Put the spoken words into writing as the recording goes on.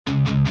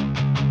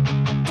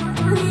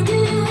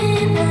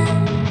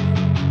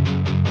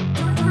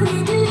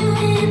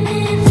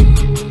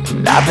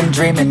I've been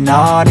dreaming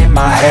on in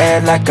my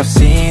head like I've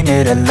seen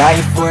it. A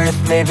life worth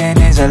living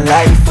is a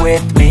life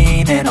with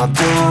meaning. I'll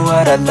do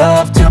what I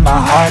love till my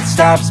heart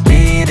stops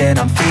beating.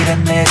 I'm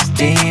feeding this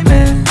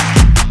demon.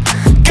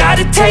 Got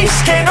a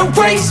taste, can't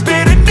erase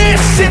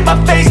bitterness in my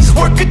face.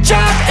 Work a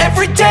job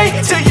every day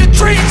till your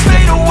dreams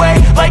fade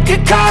away. Like a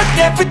card,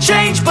 never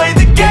change, play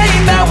the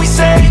game that we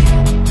say.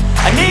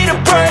 I need a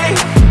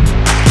break.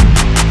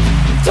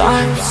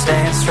 I'm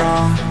staying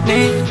strong,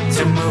 need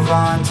to move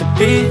on to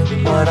be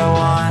what I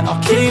want.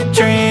 I'll keep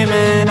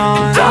dreaming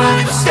on.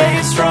 I'm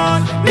staying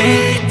strong,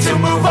 need to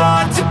move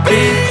on to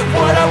be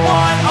what I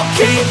want. I'll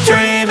keep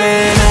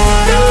dreaming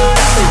on.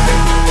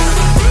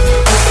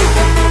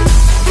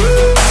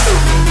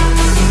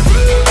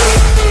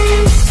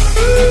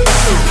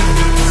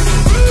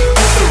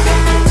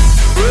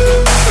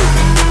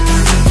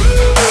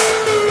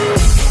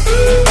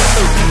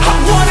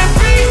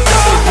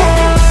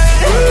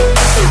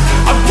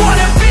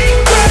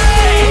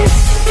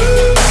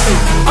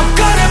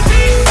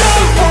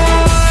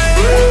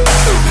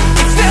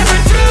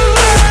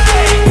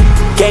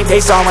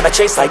 Face on when I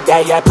chase like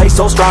that, yeah, I play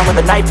so strong with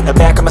a knife in the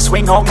back. I'ma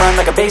swing home run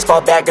like a baseball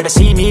bat. Gonna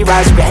see me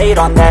rise, you can hate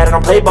on that. I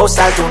don't play both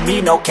sides, doing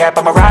me no cap.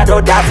 I'ma ride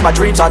or die for my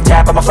dreams on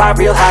tap. I'ma fly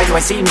real high, you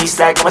ain't see me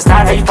slack. No, it's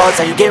not how you fall, it's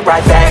how you get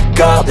right back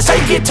up. That's how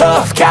you get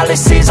tough,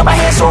 calluses on my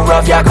hands so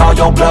rough. Yeah, I call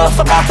your bluff,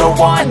 I'm not the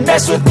one.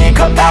 Mess with me,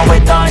 come out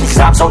with none. Cause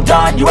I'm so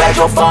done, you had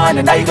your fun.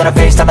 And now you're gonna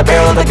face down the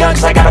barrel of the gun.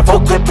 Cause I got a full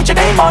clip, put your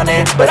name on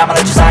it. But I'ma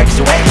let you slide cause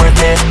you ain't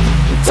worth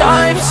it.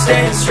 I'm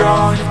staying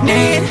strong,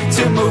 need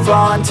to move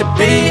on to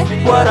be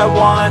what I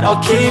want.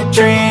 I'll keep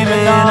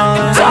dreaming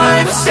on.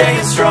 I'm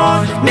staying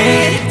strong,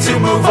 need to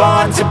move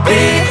on to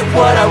be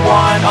what I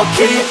want. I'll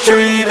keep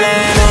dreaming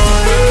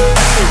on.